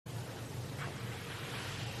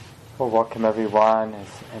We'll welcome everyone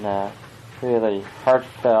in a really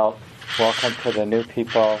heartfelt welcome to the new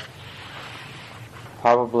people,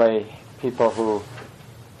 probably people who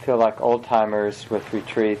feel like old-timers with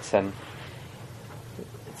retreats, and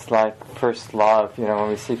it's like first love. You know, when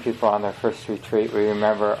we see people on their first retreat, we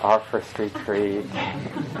remember our first retreat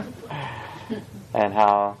and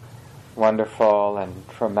how wonderful and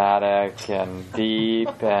traumatic and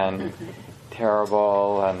deep and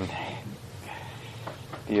terrible and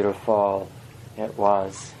beautiful it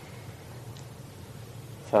was.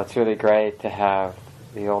 So it's really great to have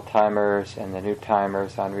the old-timers and the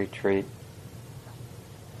new-timers on retreat.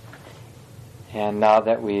 And now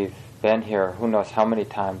that we've been here, who knows how many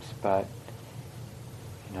times, but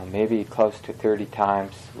maybe close to 30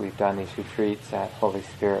 times we've done these retreats at Holy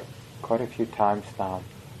Spirit, quite a few times now.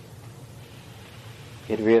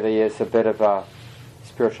 It really is a bit of a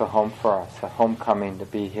spiritual home for us, a homecoming to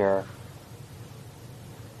be here.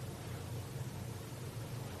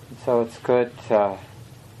 So it's good to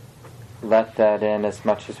let that in as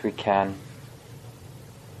much as we can.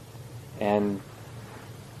 And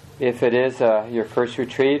if it is your first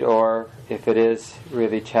retreat, or if it is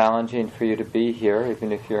really challenging for you to be here,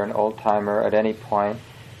 even if you're an old-timer at any point,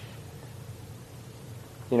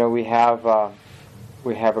 we have a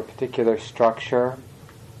particular structure,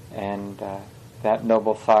 and that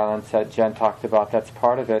noble silence that Jen talked about, that's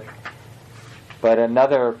part of it. But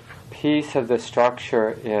another piece of the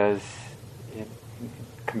structure is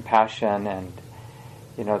compassion, and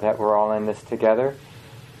that we're all in this together.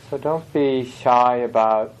 So don't be shy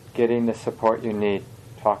about getting the support you need,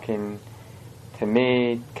 talking to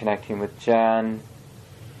me, connecting with Jen,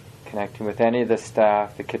 connecting with any of the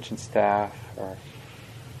staff, the kitchen staff, or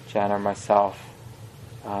Jen or myself,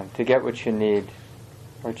 to get what you need,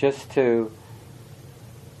 or just to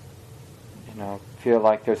feel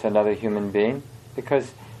like there's another human being,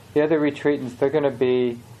 because the other retreatants, they're going to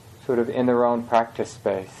be sort of in their own practice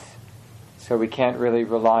space. So we can't really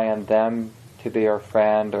rely on them to be our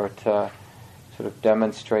friend or to sort of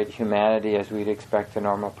demonstrate humanity as we'd expect a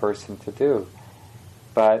normal person to do.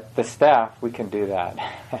 But the staff, we can do that.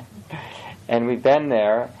 And we've been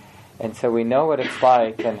there, and so we know what it's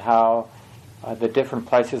like and how the different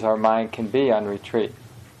places our mind can be on retreat.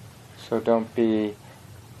 So don't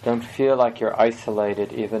feel like you're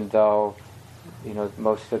isolated, even though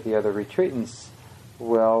most of the other retreatants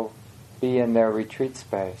will be in their retreat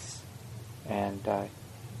space and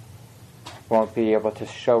won't be able to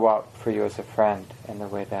show up for you as a friend in the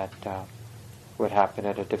way that would happen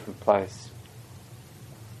at a different place.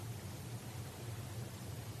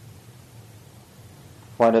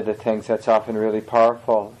 One of the things that's often really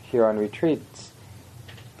powerful here on retreats,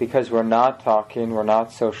 because we're not talking, we're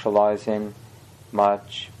not socializing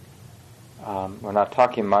much, we're not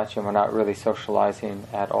talking much, and we're not really socializing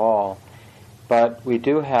at all. But we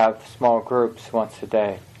do have small groups once a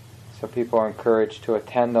day. So people are encouraged to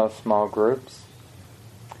attend those small groups.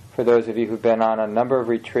 For those of you who've been on a number of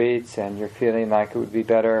retreats and you're feeling like it would be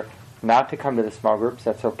better not to come to the small groups,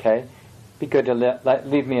 that's okay. Be good to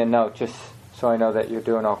leave me a note just so I know that you're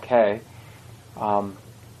doing okay.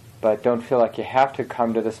 But don't feel like you have to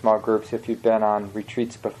come to the small groups if you've been on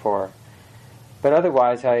retreats before. But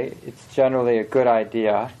otherwise, it's generally a good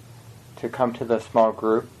idea to come to the small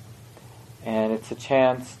group, and it's a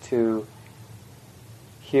chance to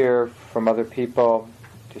hear from other people,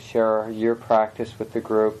 to share your practice with the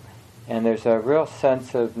group, and there's a real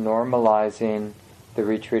sense of normalizing the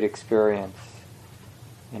retreat experience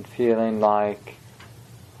and feeling like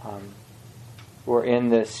we're in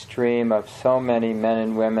this stream of so many men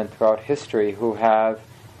and women throughout history who have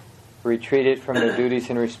retreated from their duties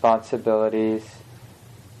and responsibilities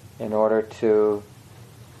in order to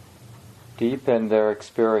deepen their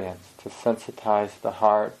experience, to sensitize the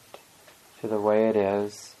heart to the way it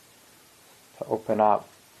is, to open up.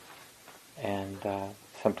 And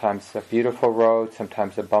sometimes a beautiful road,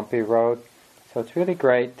 sometimes a bumpy road. So it's really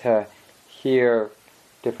great to hear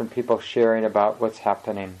different people sharing about what's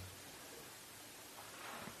happening.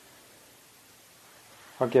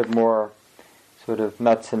 I'll give more sort of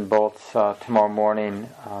nuts and bolts tomorrow morning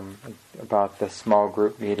about the small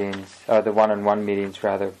group meetings, the one-on-one meetings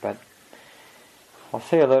rather, but I'll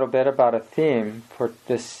say a little bit about a theme for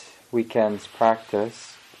this weekend's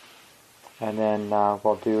practice, and then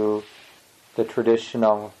we'll do the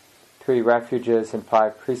traditional 3 refuges and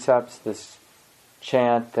 5 precepts, this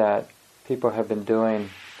chant that people have been doing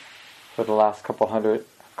for the last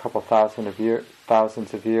thousands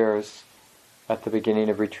of years at the beginning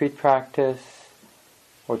of retreat practice,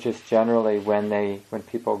 or just generally when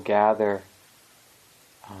people gather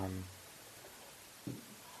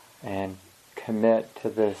and commit to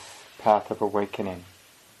this path of awakening.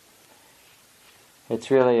 It's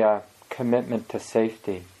really a commitment to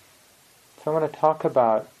safety. So I want to talk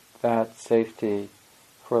about that safety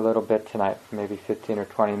for a little bit tonight, maybe 15 or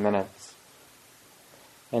 20 minutes.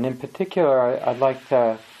 And in particular, I'd like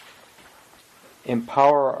to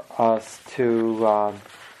empower us to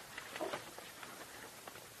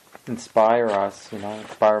inspire us,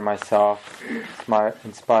 inspire myself,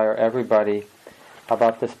 inspire everybody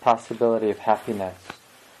about this possibility of happiness,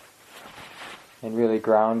 and really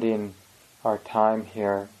grounding our time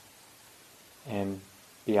here, and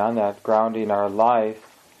beyond that, grounding our life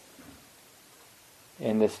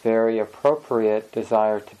in this very appropriate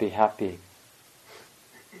desire to be happy.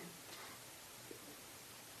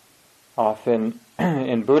 Often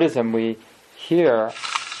in Buddhism we hear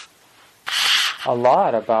a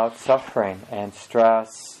lot about suffering and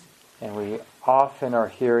stress, and we often are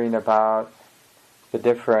hearing about the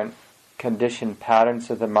different conditioned patterns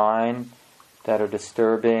of the mind that are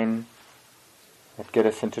disturbing, that get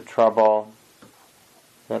us into trouble,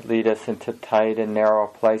 that lead us into tight and narrow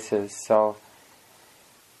places. So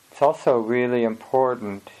it's also really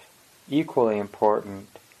important, equally important,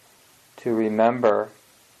 to remember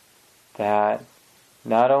that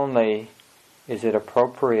not only is it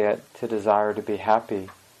appropriate to desire to be happy,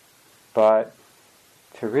 but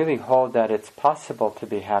to really hold that it's possible to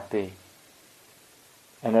be happy,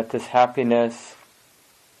 and that this happiness,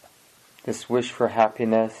 this wish for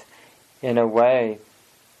happiness, in a way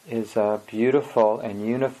is a beautiful and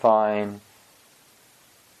unifying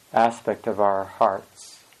aspect of our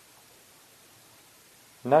hearts.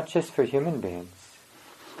 Not just for human beings.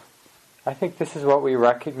 I think this is what we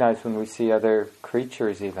recognize when we see other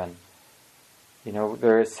creatures even.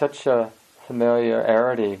 There is such a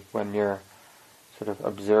familiarity when you're sort of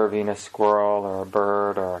observing a squirrel or a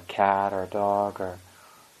bird or a cat or a dog or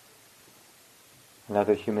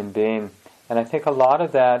another human being. And I think a lot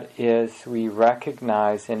of that is we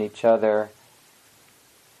recognize in each other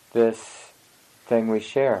this thing we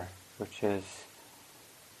share, which is,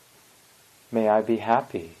 may I be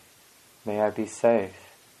happy, may I be safe.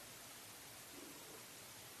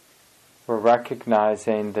 We're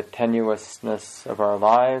recognizing the tenuousness of our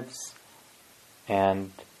lives,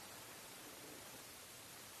 and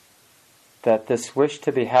that this wish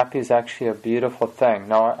to be happy is actually a beautiful thing.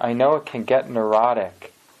 Now, I know it can get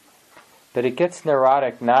neurotic, but it gets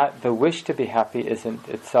neurotic not, the wish to be happy isn't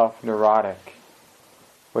itself neurotic.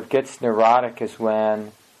 What gets neurotic is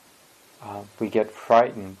when we get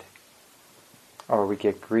frightened or we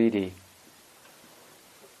get greedy.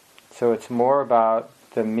 So it's more about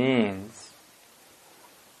the means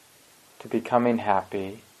to becoming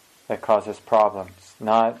happy that causes problems,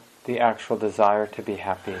 not the actual desire to be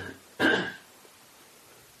happy.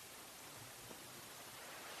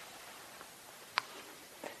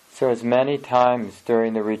 So as many times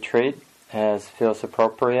during the retreat as feels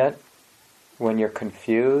appropriate, when you're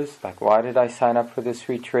confused, like why did I sign up for this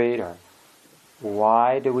retreat, or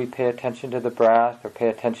why do we pay attention to the breath or pay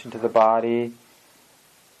attention to the body,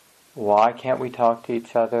 why can't we talk to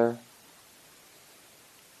each other,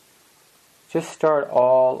 just start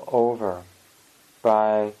all over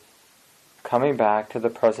by coming back to the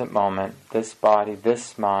present moment, this body,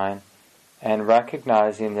 this mind, and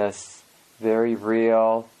recognizing this very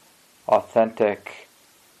real, authentic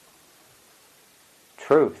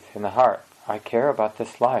truth in the heart. I care about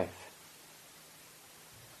this life.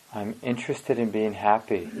 I'm interested in being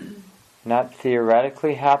happy. Not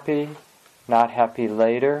theoretically happy, not happy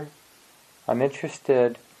later. I'm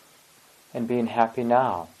interested in being happy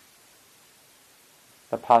now.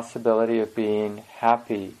 The possibility of being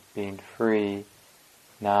happy, being free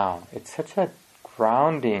now. It's such a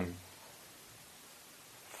grounding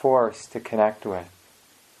force to connect with.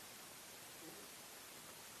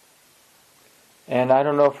 And I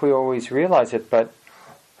don't know if we always realize it, but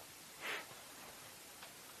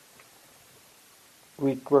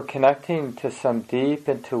we're connecting to some deep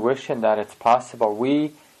intuition that it's possible.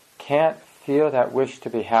 We can't feel that wish to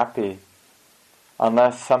be happy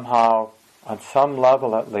unless somehow, on some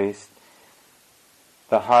level at least,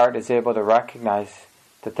 the heart is able to recognize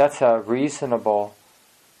that that's a reasonable,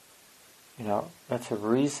 that's a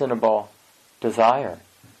reasonable desire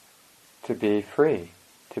to be free,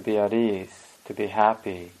 to be at ease, to be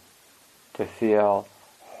happy, to feel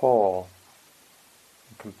whole,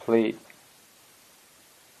 complete,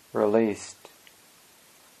 released.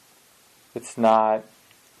 It's not,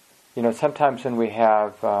 sometimes when we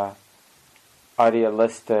have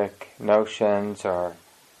idealistic notions, or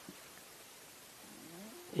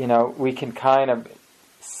we can kind of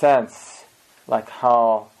sense like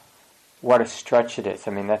how what a stretch it is.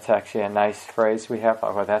 I mean, that's actually a nice phrase we have.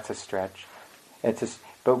 Oh, well, that's a stretch.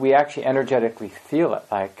 But we actually energetically feel it,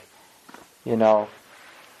 like,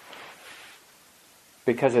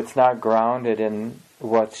 because it's not grounded in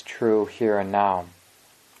what's true here and now.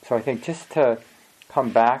 So I think just to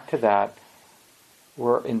come back to that,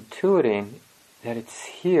 we're intuiting that it's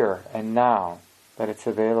here and now, that it's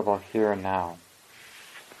available here and now.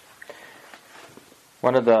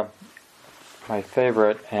 One of my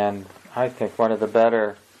favorite, and I think one of the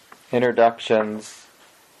better introductions,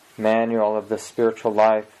 manual of the spiritual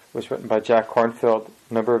life, was written by Jack Kornfield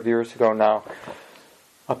a number of years ago now.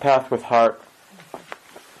 A Path with Heart.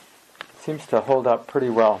 Seems to hold up pretty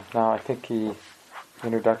well. Now I think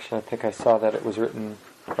I think I saw that it was written,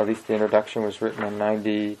 or at least the introduction was written in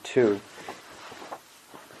 92.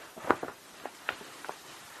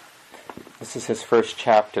 This is his first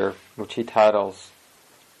chapter, which he titles,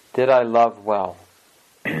 Did I Love Well?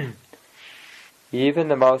 Even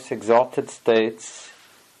the most exalted states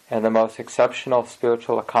and the most exceptional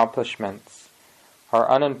spiritual accomplishments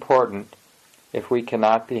are unimportant if we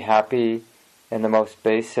cannot be happy in the most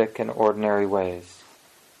basic and ordinary ways.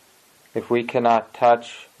 If we cannot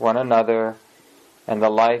touch one another and the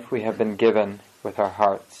life we have been given with our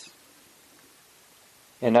hearts.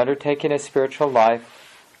 In undertaking a spiritual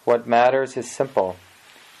life, what matters is simple.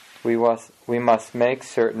 We must make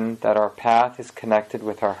certain that our path is connected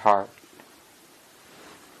with our heart.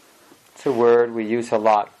 It's a word we use a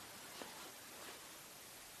lot.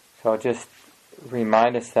 So I'll just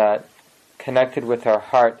remind us that connected with our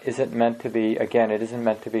heart isn't meant to be, again, it isn't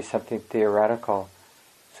meant to be something theoretical.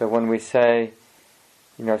 So when we say,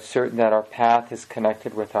 certain that our path is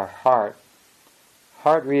connected with our heart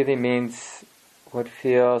really means what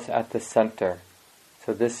feels at the center.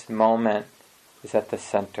 So this moment is at the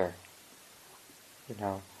center.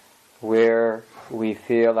 Where we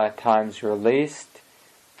feel at times released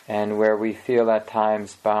and where we feel at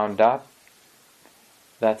times bound up,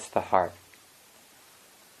 that's the heart.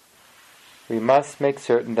 We must make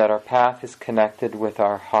certain that our path is connected with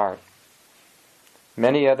our heart.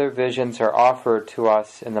 Many other visions are offered to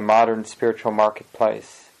us in the modern spiritual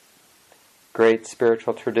marketplace. Great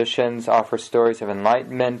spiritual traditions offer stories of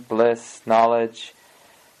enlightenment, bliss, knowledge,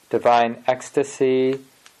 divine ecstasy,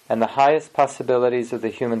 and the highest possibilities of the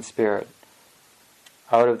human spirit.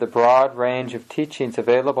 Out of the broad range of teachings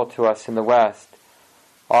available to us in the West,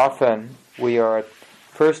 often we are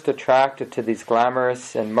first attracted to these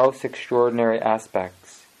glamorous and most extraordinary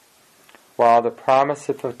aspects. While the promise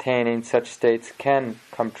of attaining such states can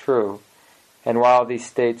come true, and while these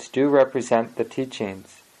states do represent the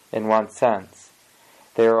teachings in one sense,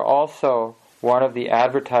 they are also one of the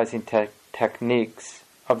advertising techniques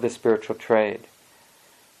of the spiritual trade.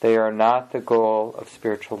 They are not the goal of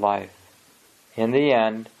spiritual life. In the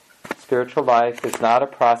end, spiritual life is not a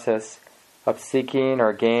process of seeking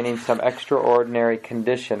or gaining some extraordinary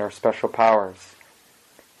condition or special powers.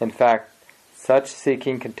 In fact, such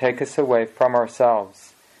seeking can take us away from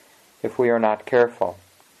ourselves if we are not careful.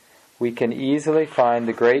 We can easily find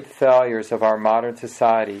the great failures of our modern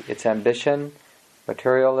society, its ambition,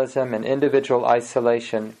 materialism, and individual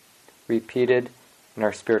isolation repeated in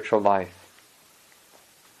our spiritual life.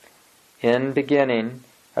 In beginning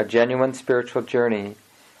a genuine spiritual journey,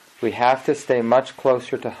 we have to stay much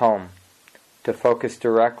closer to home, to focus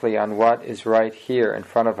directly on what is right here in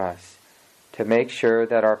front of us, to make sure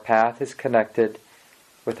that our path is connected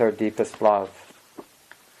with our deepest love.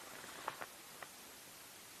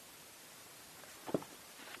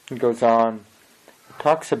 It goes on, it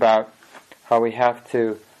talks about how we have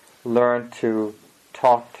to learn to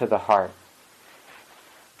talk to the heart.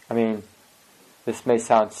 I mean, this may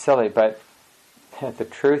sound silly, but the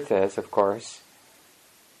truth is, of course,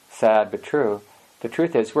 sad but true, the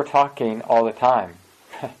truth is we're talking all the time,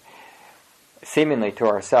 seemingly to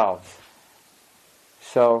ourselves.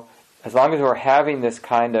 So as long as we're having this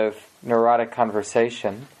kind of neurotic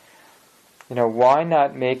conversation, why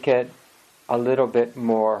not make it a little bit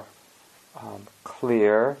more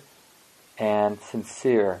clear and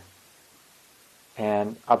sincere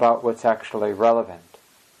and about what's actually relevant,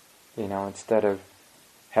 instead of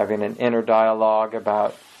having an inner dialogue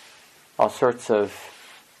about all sorts of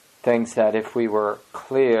things that if we were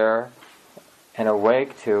clear and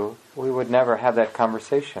awake to, we would never have that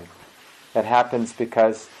conversation. That happens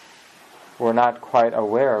because we're not quite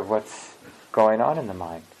aware of what's going on in the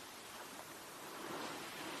mind.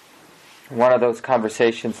 One of those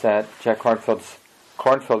conversations that Jack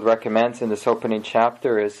Kornfield recommends in this opening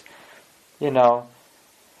chapter is, to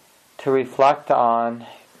reflect on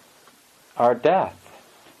our death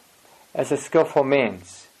as a skillful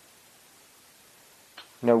means.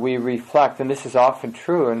 we reflect, and this is often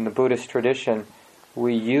true in the Buddhist tradition,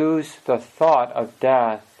 we use the thought of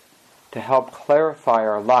death to help clarify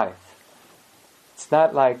our life. It's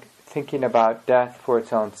not like thinking about death for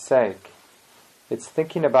its own sake. It's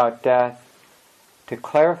thinking about death to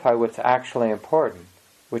clarify what's actually important,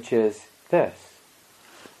 which is this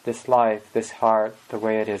life, this heart, the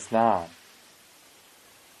way it is now.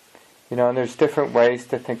 And there's different ways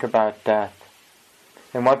to think about death.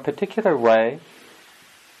 In one particular way,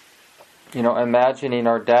 imagining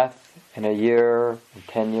our death in a year, in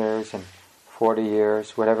 10 years, in 40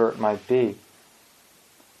 years, whatever it might be.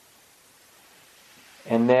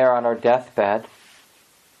 And there on our deathbed,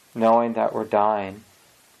 knowing that we're dying,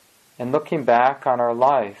 and looking back on our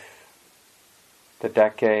life, the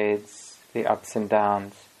decades, the ups and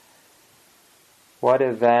downs, what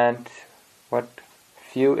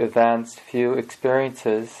few events, few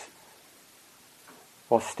experiences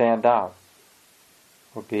will stand out,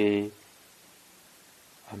 will be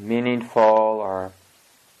meaningful or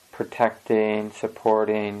protecting,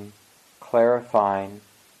 supporting, clarifying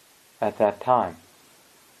at that time.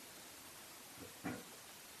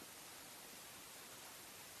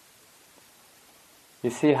 You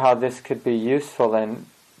see how this could be useful in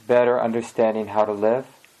better understanding how to live?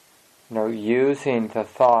 Using the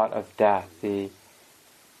thought of death, the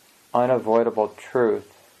unavoidable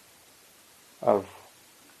truth of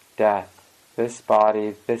death, this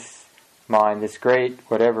body, this mind, this great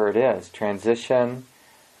whatever it is, transition,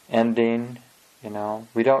 ending,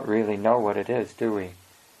 we don't really know what it is, do we?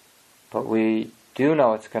 But we do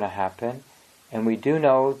know it's going to happen, and we do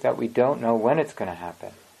know that we don't know when it's going to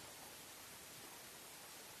happen.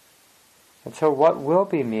 And so what will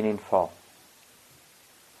be meaningful?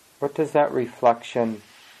 What does that reflection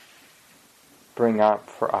bring up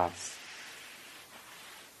for us?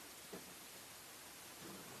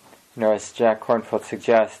 As Jack Kornfield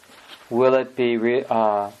suggests, will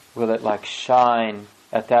it like shine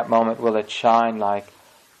at that moment? Will it shine like,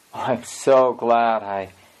 oh, I'm so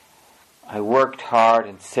glad I worked hard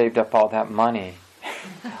and saved up all that money,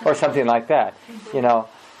 or something like that?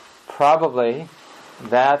 Probably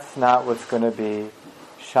that's not what's going to be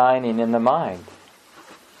shining in the mind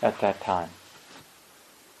at that time.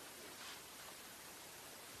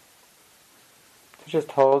 So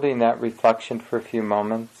just holding that reflection for a few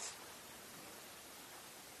moments.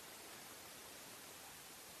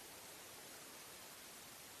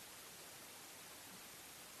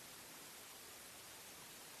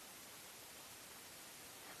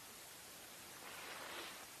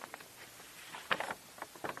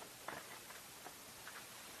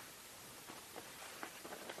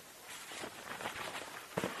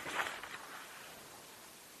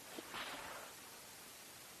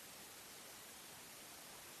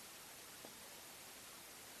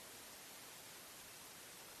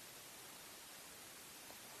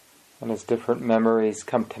 And as different memories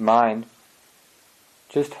come to mind,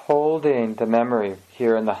 just holding the memory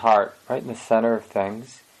here in the heart, right in the center of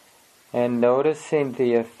things, and noticing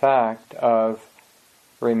the effect of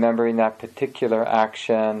remembering that particular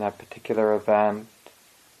action, that particular event.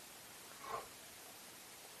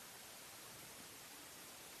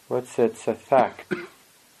 What's its effect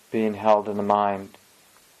being held in the mind,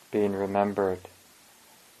 being remembered?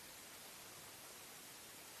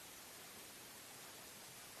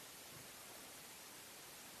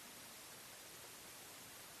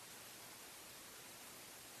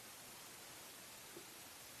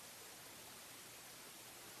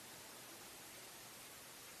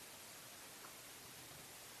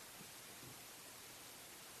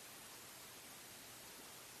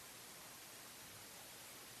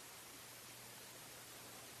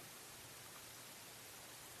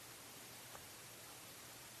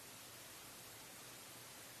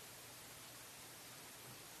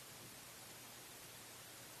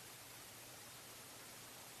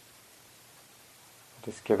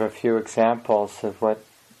 Just give a few examples of what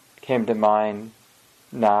came to mind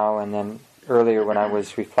now and then earlier when I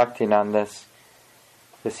was reflecting on this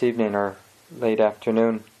evening or late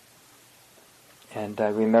afternoon. And I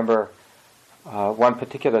remember one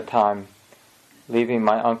particular time leaving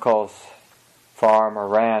my uncle's farm or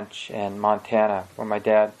ranch in Montana,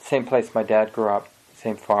 where same place my dad grew up,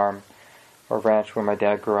 same farm or ranch where my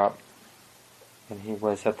dad grew up. And he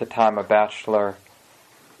was at the time a bachelor,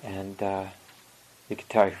 and you could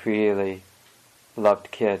tell he really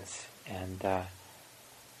loved kids. And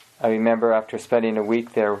I remember after spending a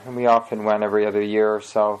week there, and we often went every other year or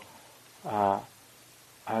so, I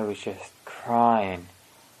was just crying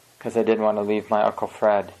because I didn't want to leave my Uncle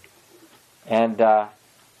Fred. And at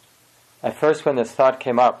first when this thought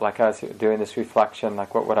came up, like I was doing this reflection,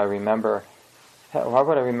 like what would I remember, Why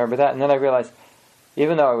would I remember that? And then I realized,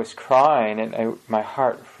 even though I was crying and my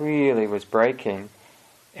heart really was breaking,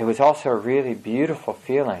 it was also a really beautiful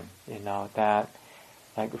feeling, that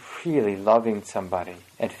like really loving somebody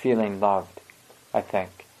and feeling loved, I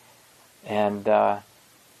think. And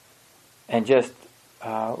just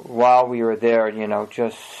while we were there,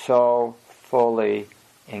 just so fully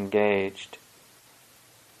engaged,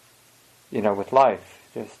 with life.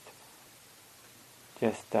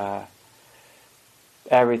 Just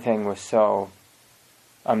everything was so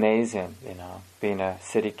amazing, being a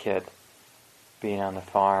city kid, being on the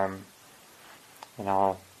farm,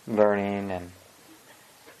 learning and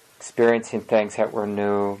experiencing things that were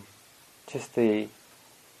new, just the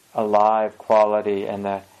alive quality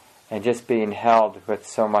and just being held with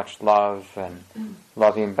so much love and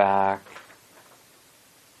loving back.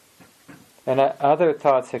 And other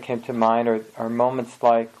thoughts that came to mind are moments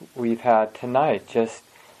like we've had tonight, just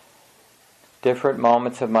different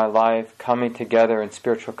moments of my life coming together in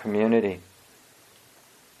spiritual community.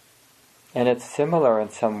 And it's similar in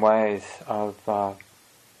some ways of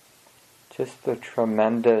just the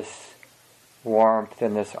tremendous warmth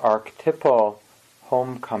in this archetypal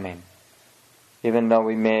homecoming. Even though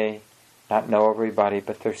we may not know everybody,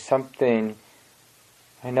 but there's something,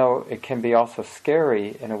 I know it can be also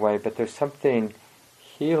scary in a way, but there's something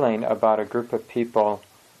healing about a group of people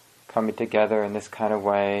coming together in this kind of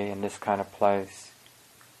way, in this kind of place.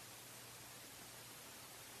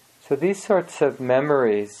 So these sorts of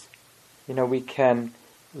memories, we can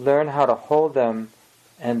learn how to hold them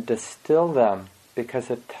and distill them, because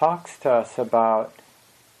it talks to us about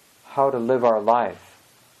how to live our life,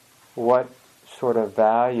 what sort of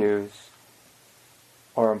values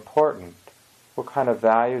are important, what kind of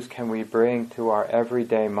values can we bring to our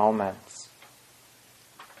everyday moments.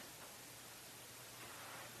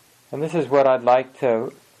 And this is what I'd like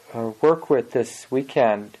to work with this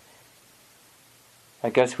weekend. I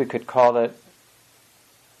guess we could call it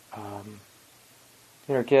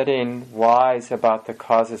getting wise about the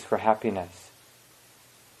causes for happiness.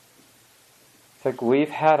 It's like we've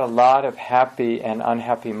had a lot of happy and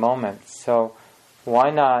unhappy moments, so why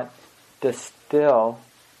not distill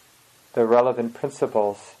the relevant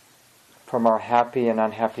principles from our happy and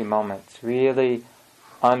unhappy moments? Really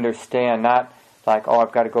understand, not like,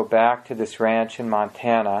 I've got to go back to this ranch in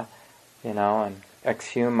Montana, and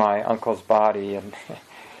exhume my uncle's body and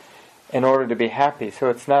in order to be happy. So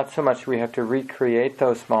it's not so much we have to recreate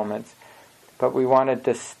those moments, but we want to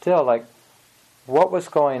distill, like, what was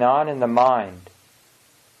going on in the mind?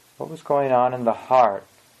 What was going on in the heart?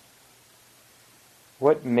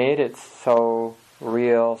 What made it so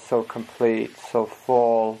real, so complete, so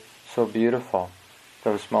full, so beautiful,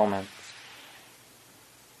 those moments?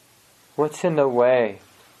 What's in the way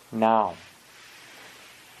now?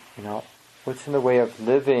 What's in the way of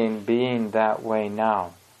living, being that way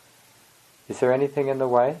now? Is there anything in the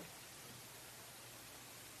way?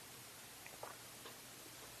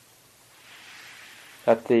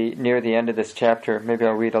 Near the end of this chapter, maybe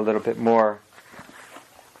I'll read a little bit more.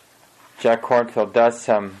 Jack Kornfield does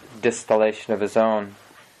some distillation of his own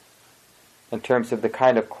in terms of the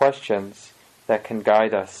kind of questions that can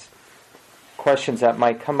guide us. Questions that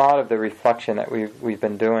might come out of the reflection that we've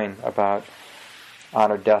been doing about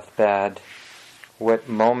on our deathbed, what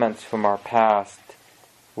moments from our past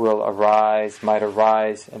might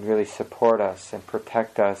arise and really support us and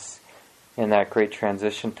protect us in that great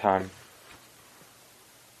transition time.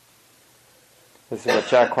 This is what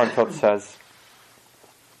Jack Kornfield says.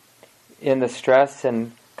 In the stress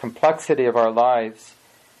and complexity of our lives,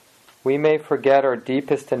 we may forget our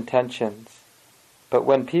deepest intentions, but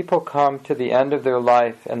when people come to the end of their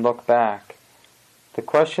life and look back, the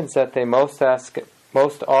questions that they most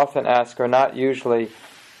often ask are not usually,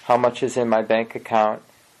 how much is in my bank account,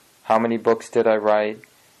 how many books did I write,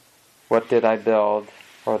 what did I build,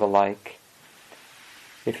 or the like.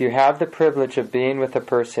 If you have the privilege of being with a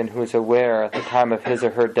person who is aware at the time of his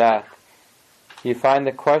or her death, you find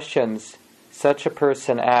the questions such a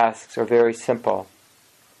person asks are very simple.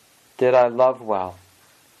 Did I love well?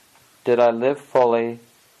 Did I live fully?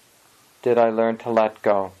 Did I learn to let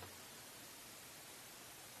go?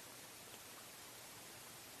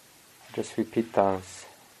 I'll just repeat those.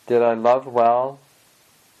 Did I love well?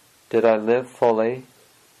 Did I live fully?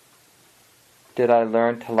 Did I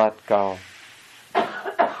learn to let go?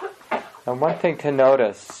 And one thing to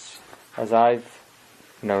notice, as I've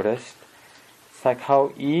noticed, it's like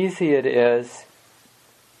how easy it is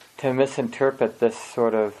to misinterpret this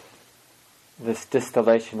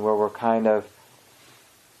distillation where we're kind of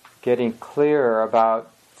getting clearer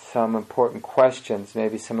about some important questions,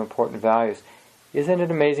 maybe some important values, isn't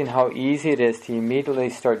it amazing how easy it is to immediately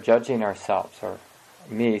start judging ourselves, or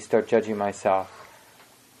me start judging myself?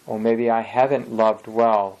 Or maybe I haven't loved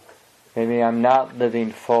well. Maybe I'm not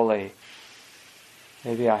living fully.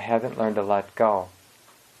 Maybe I haven't learned to let go.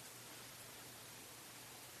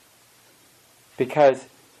 Because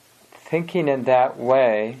thinking in that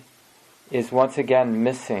way is once again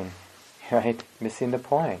missing, right? Missing the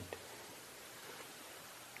point.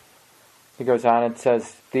 He goes on and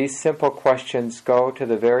says, these simple questions go to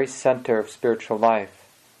the very center of spiritual life.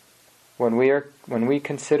 When we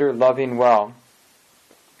consider loving well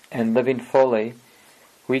and living fully,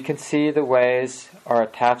 we can see the ways our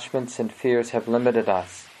attachments and fears have limited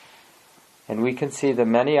us, and we can see the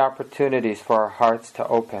many opportunities for our hearts to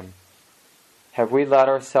open. Have we let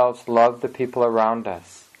ourselves love the people around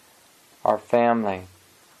us, our family,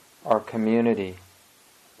 our community,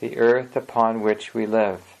 the earth upon which we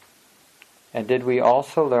live? And did we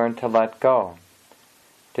also learn to let go?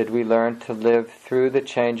 Did we learn to live through the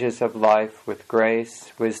changes of life with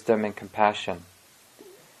grace, wisdom, and compassion?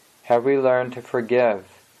 Have we learned to forgive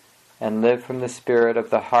and live from the spirit of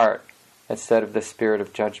the heart instead of the spirit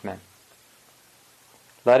of judgment?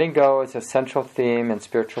 Letting go is a central theme in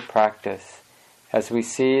spiritual practice as we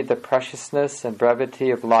see the preciousness and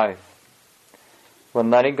brevity of life. When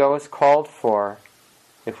letting go is called for,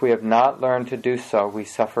 if we have not learned to do so, we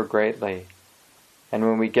suffer greatly. And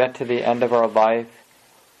when we get to the end of our life,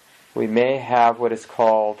 we may have what is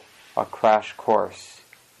called a crash course.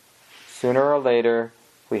 Sooner or later,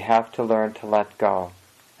 we have to learn to let go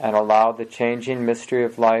and allow the changing mystery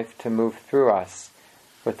of life to move through us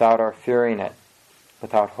without our fearing it,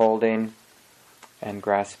 without holding and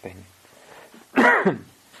grasping.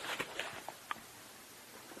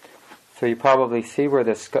 So you probably see where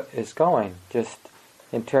this is going, just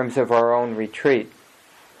in terms of our own retreat.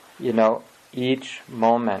 Each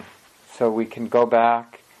moment. So we can go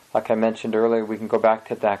back, like I mentioned earlier, we can go back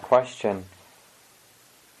to that question,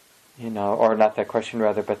 or not that question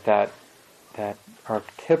rather, but that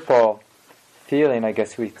archetypal feeling, I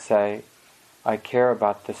guess we'd say, I care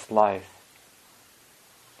about this life.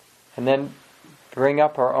 And then bring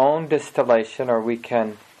up our own distillation, or we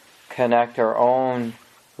can connect our own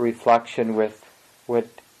reflection with what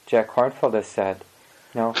Jack Kornfield has said.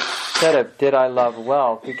 Instead of, did I love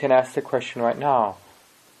well, we can ask the question right now,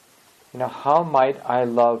 how might I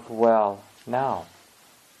love well now?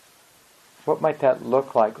 What might that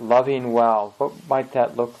look like? Loving well, what might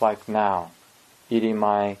that look like now? Eating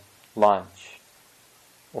my lunch,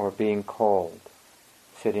 or being cold,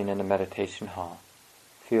 sitting in a meditation hall,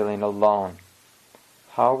 feeling alone.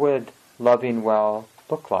 How would loving well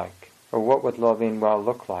look like? Or what would loving well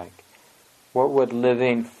look like? What would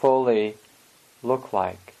living fully look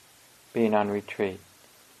like, being on retreat?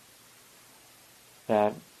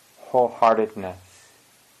 That wholeheartedness.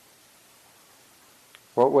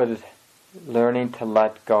 What would learning to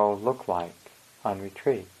let go look like on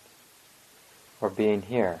retreat? Or being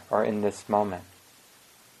here, or in this moment?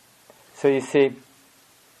 So you see,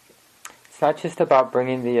 it's not just about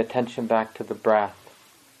bringing the attention back to the breath,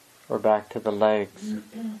 or back to the legs.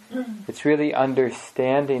 It's really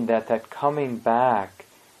understanding that coming back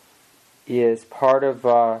is part of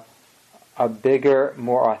a bigger,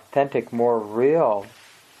 more authentic, more real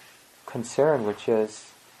concern, which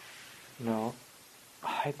is,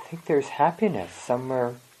 I think there's happiness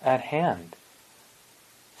somewhere at hand.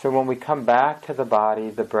 So when we come back to the body,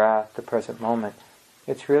 the breath, the present moment,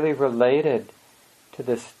 it's really related to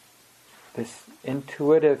this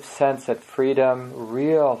intuitive sense that freedom,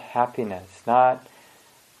 real happiness, not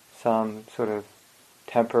some sort of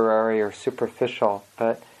temporary or superficial,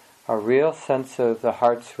 but a real sense of the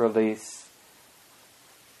heart's release,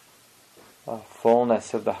 a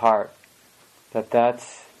fullness of the heart, that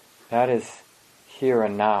is here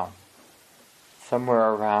and now,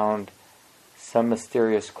 somewhere around some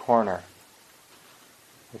mysterious corner.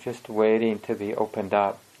 We're just waiting to be opened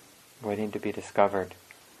up, waiting to be discovered.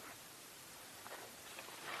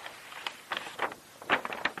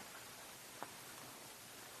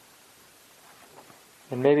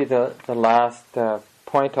 And maybe the last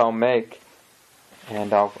point I'll make,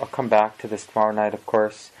 and I'll come back to this tomorrow night, of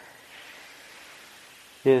course,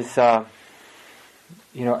 is,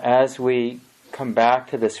 as we come back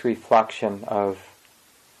to this reflection of,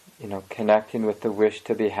 connecting with the wish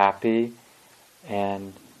to be happy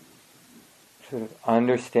and sort of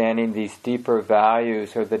understanding these deeper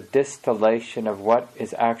values, or the distillation of what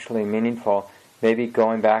is actually meaningful, maybe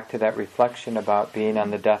going back to that reflection about being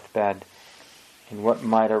on the deathbed and what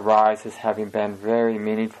might arise as having been very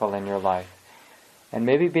meaningful in your life. And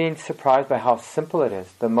maybe being surprised by how simple it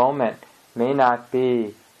is. The moment may not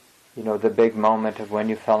be the big moment of when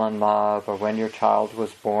you fell in love, or when your child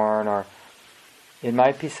was born, or it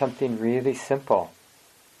might be something really simple.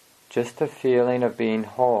 Just a feeling of being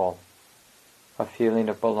whole, a feeling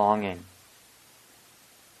of belonging,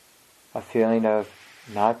 a feeling of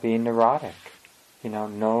not being neurotic.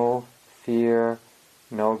 No fear,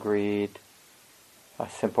 no greed, a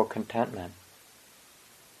simple contentment.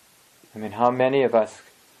 How many of us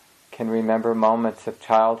can remember moments of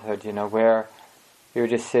childhood, where you were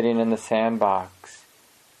just sitting in the sandbox,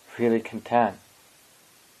 really content?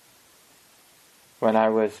 When I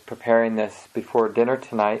was preparing this before dinner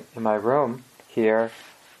tonight in my room here,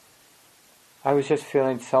 I was just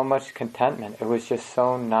feeling so much contentment. It was just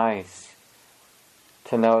so nice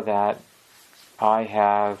to know that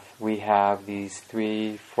we have these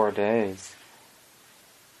 3-4 days,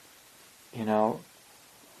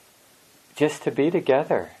 just to be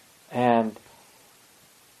together. And,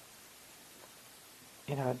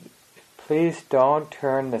 please don't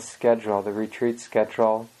turn the schedule, the retreat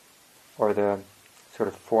schedule, or the sort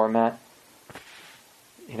of format.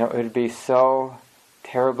 It would be so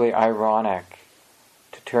terribly ironic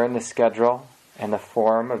to turn the schedule and the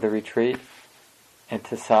form of the retreat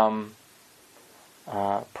into some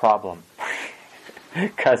problem.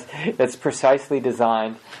 Because it's precisely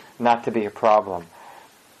designed not to be a problem.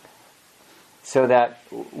 So that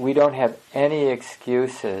we don't have any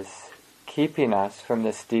excuses keeping us from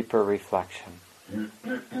this deeper reflection.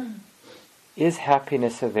 Is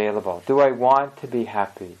happiness available? Do I want to be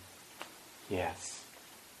happy? Yes.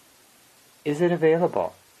 Is it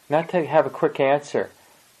available? Not to have a quick answer,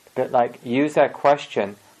 but use that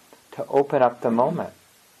question to open up the moment.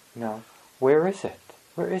 Where is it?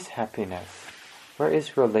 Where is happiness? Where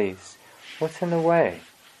is release? What's in the way?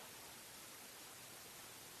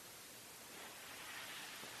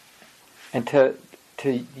 And to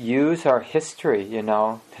use our history,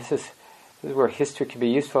 this is where history can be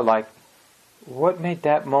useful. What made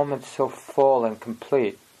that moment so full and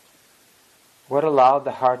complete? What allowed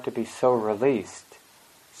the heart to be so released,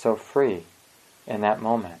 so free in that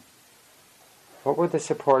moment? What were the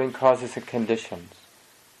supporting causes and conditions?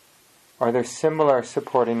 Are there similar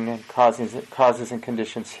supporting causes and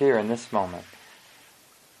conditions here in this moment?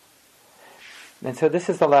 And so this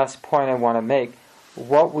is the last point I want to make.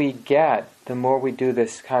 What we get, the more we do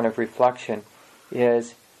this kind of reflection,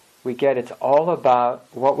 is it's all about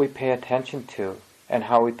what we pay attention to and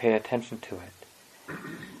how we pay attention to it.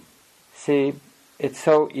 See, it's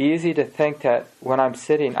so easy to think that when I'm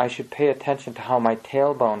sitting, I should pay attention to how my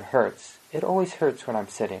tailbone hurts. It always hurts when I'm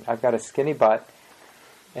sitting. I've got a skinny butt,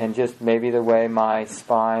 and just maybe the way my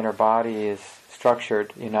spine or body is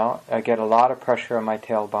structured, I get a lot of pressure on my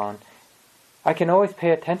tailbone. I can always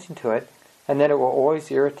pay attention to it, and then it will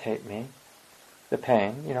always irritate me, the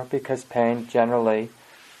pain, because pain generally,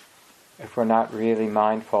 if we're not really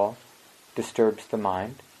mindful, disturbs the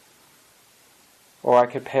mind. Or I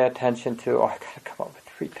could pay attention to, I gotta come up with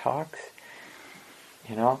 3 talks,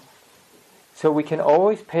 So we can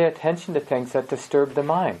always pay attention to things that disturb the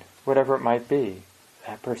mind, whatever it might be.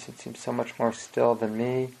 That person seems so much more still than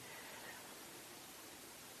me.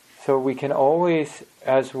 So we can always,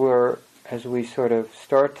 as we sort of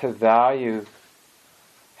start to value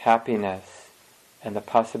happiness and the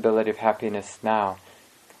possibility of happiness now,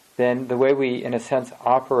 then the way we, in a sense,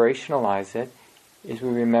 operationalize it is we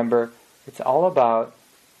remember it's all about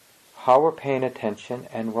how we're paying attention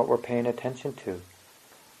and what we're paying attention to.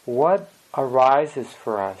 What arises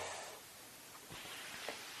for us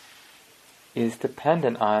is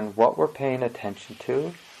dependent on what we're paying attention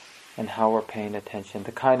to and how we're paying attention,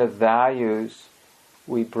 the kind of values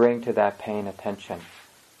we bring to that paying attention,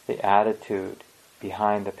 the attitude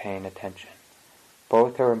behind the paying attention.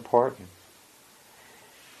 Both are important.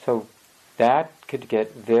 So that could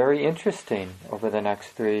get very interesting over the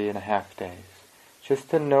next 3.5 days. Just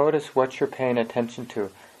to notice what you're paying attention to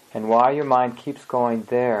and why your mind keeps going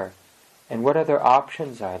there and what other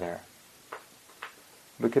options are there.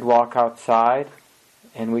 We could walk outside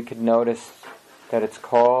and we could notice that it's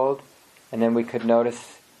cold, and then we could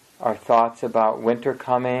notice our thoughts about winter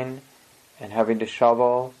coming and having to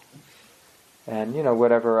shovel and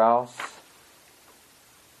whatever else.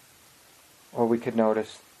 Or we could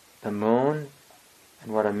notice the moon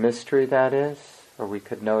and what a mystery that is. Or we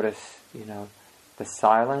could notice, the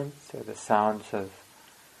silence or the sounds of,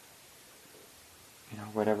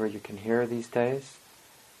 whatever you can hear these days.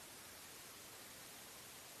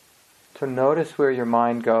 So notice where your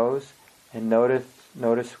mind goes and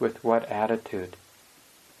notice with what attitude.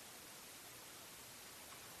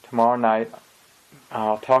 Tomorrow night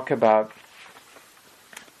I'll talk about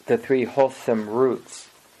the 3 wholesome roots.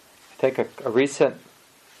 Take a recent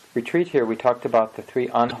retreat here, we talked about the 3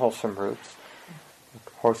 unwholesome roots.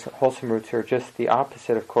 Wholesome roots are just the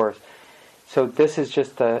opposite, of course. So this is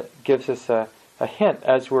just gives us a hint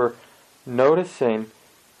as we're noticing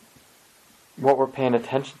what we're paying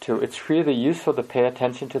attention to. It's really useful to pay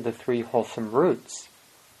attention to the 3 wholesome roots.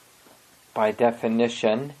 By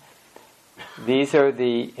definition, these are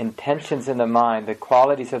the intentions in the mind, the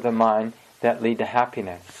qualities of the mind that lead to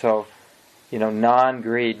happiness. So,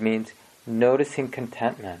 non-greed means noticing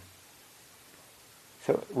contentment.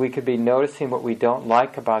 So we could be noticing what we don't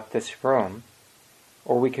like about this room,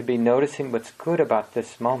 or we could be noticing what's good about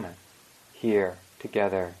this moment, here,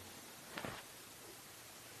 together.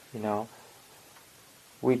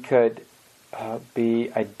 We could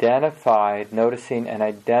be noticing and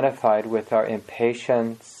identified with our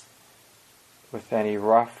impatience, with any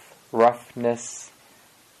roughness,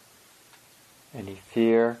 any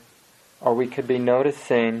fear, or we could be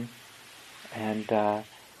noticing and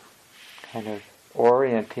kind of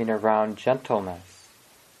orienting around gentleness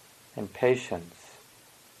and patience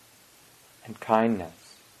and kindness.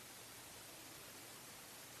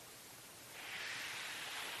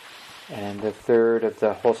 And the third of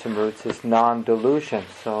the wholesome roots is non-delusion,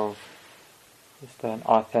 so just an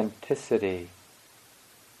authenticity,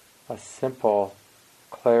 a simple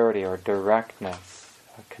clarity or directness,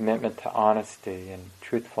 a commitment to honesty and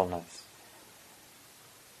truthfulness.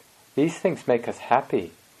 These things make us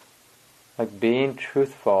happy. Like being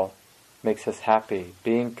truthful makes us happy.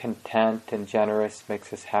 Being content and generous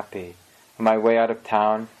makes us happy. On my way out of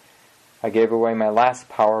town, I gave away my last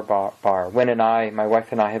power bar. My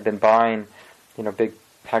wife and I have been buying, big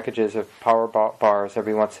packages of power bars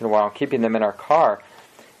every once in a while, keeping them in our car,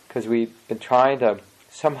 because we've been trying to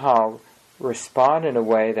somehow respond in a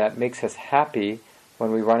way that makes us happy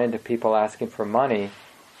when we run into people asking for money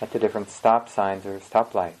at the different stop signs or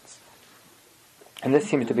stoplights. And this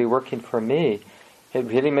seems to be working for me. It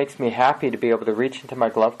really makes me happy to be able to reach into my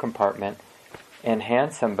glove compartment and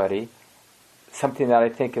hand somebody something that I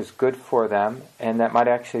think is good for them and that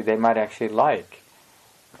they might actually like,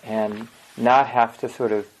 and not have to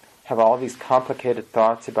sort of have all these complicated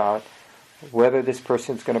thoughts about whether this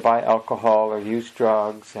person's going to buy alcohol or use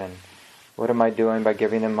drugs, and what am I doing by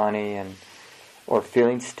giving them money, or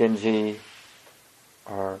feeling stingy,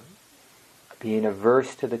 or being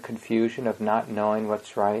averse to the confusion of not knowing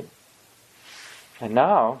what's right. And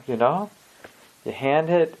now, you hand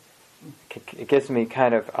it. It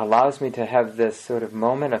allows me to have this sort of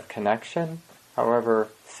moment of connection, however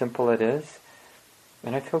simple it is,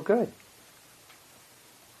 and I feel good.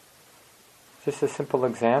 Just a simple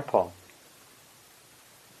example.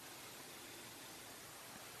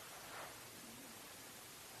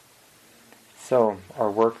 So, our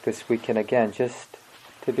work this weekend, again, just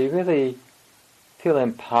to be really feel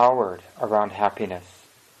empowered around happiness.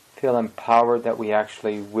 Feel empowered that we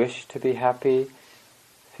actually wish to be happy.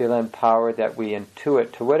 Feel empowered that we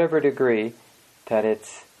intuit, to whatever degree, that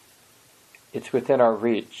it's within our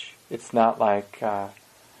reach. It's not like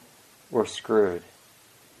we're screwed.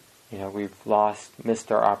 We've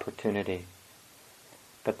missed our opportunity.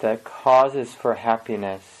 But the causes for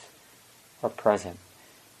happiness are present.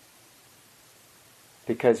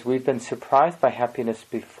 Because we've been surprised by happiness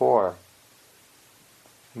before.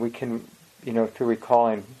 We can, through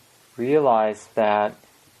recalling, realize that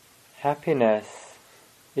happiness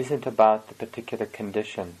isn't about the particular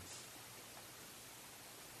conditions,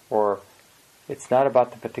 or it's not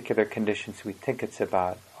about the particular conditions we think it's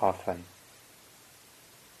about often.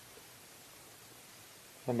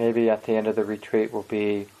 And maybe at the end of the retreat we'll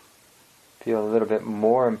feel a little bit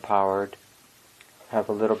more empowered, have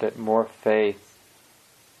a little bit more faith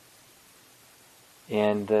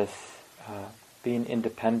in this being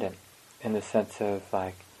independent, in the sense of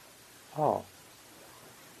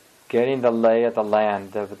getting the lay of the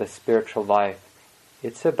land of the spiritual life.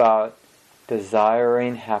 It's about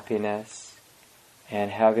desiring happiness and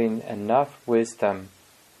having enough wisdom,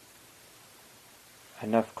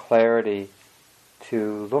 enough clarity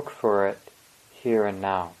to look for it here and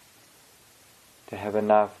now. To have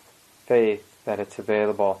enough faith that it's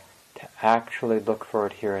available to actually look for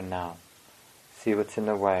it here and now. See what's in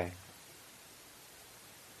the way.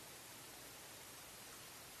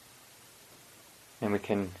 And we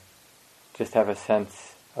can just have a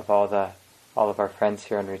sense of all of our friends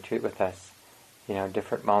here on retreat with us,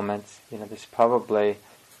 different moments. There's probably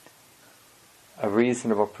a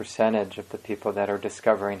reasonable percentage of the people that are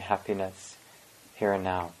discovering happiness here and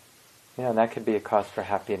now. That could be a cause for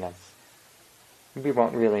happiness. We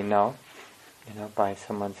won't really know, by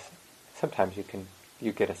someone's. Sometimes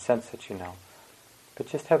you get a sense that you know, but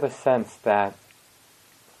just have a sense that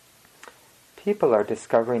people are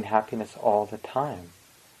discovering happiness all the time.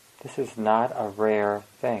 This is not a rare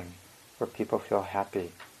thing where people feel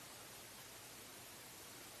happy.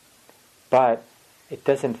 But it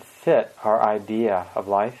doesn't fit our idea of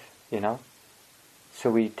life, So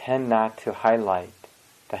we tend not to highlight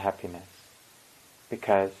the happiness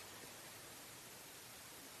because,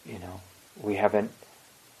 we haven't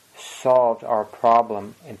solved our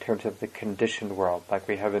problem in terms of the conditioned world. Like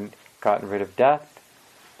we haven't gotten rid of death,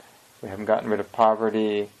 we haven't gotten rid of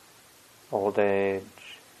poverty, old age,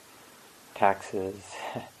 taxes,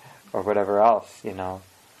 or whatever else,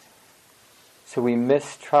 So we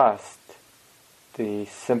mistrust the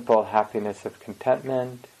simple happiness of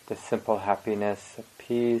contentment, the simple happiness of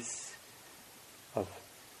peace, of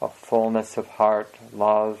fullness of heart,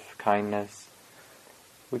 love, kindness.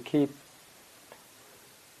 We keep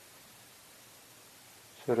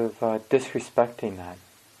sort of disrespecting that,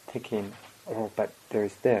 thinking, oh, but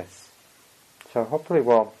there's this. So hopefully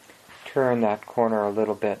we'll turn that corner a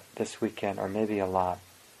little bit this weekend, or maybe a lot.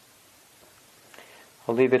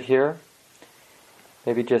 I'll leave it here.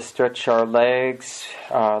 Maybe just stretch our legs.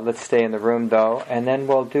 Let's stay in the room though. And then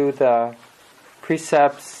we'll do the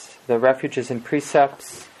precepts, the refuges and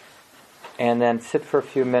precepts, and then sit for a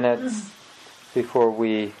few minutes before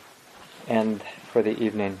we end for the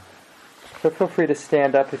evening. So feel free to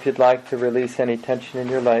stand up if you'd like to release any tension in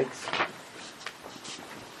your legs.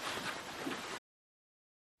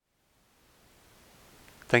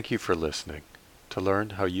 Thank you for listening. To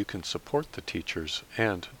learn how you can support the teachers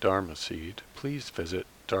and Dharma Seed, please visit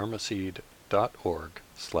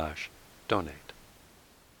dharmaseed.org/donate.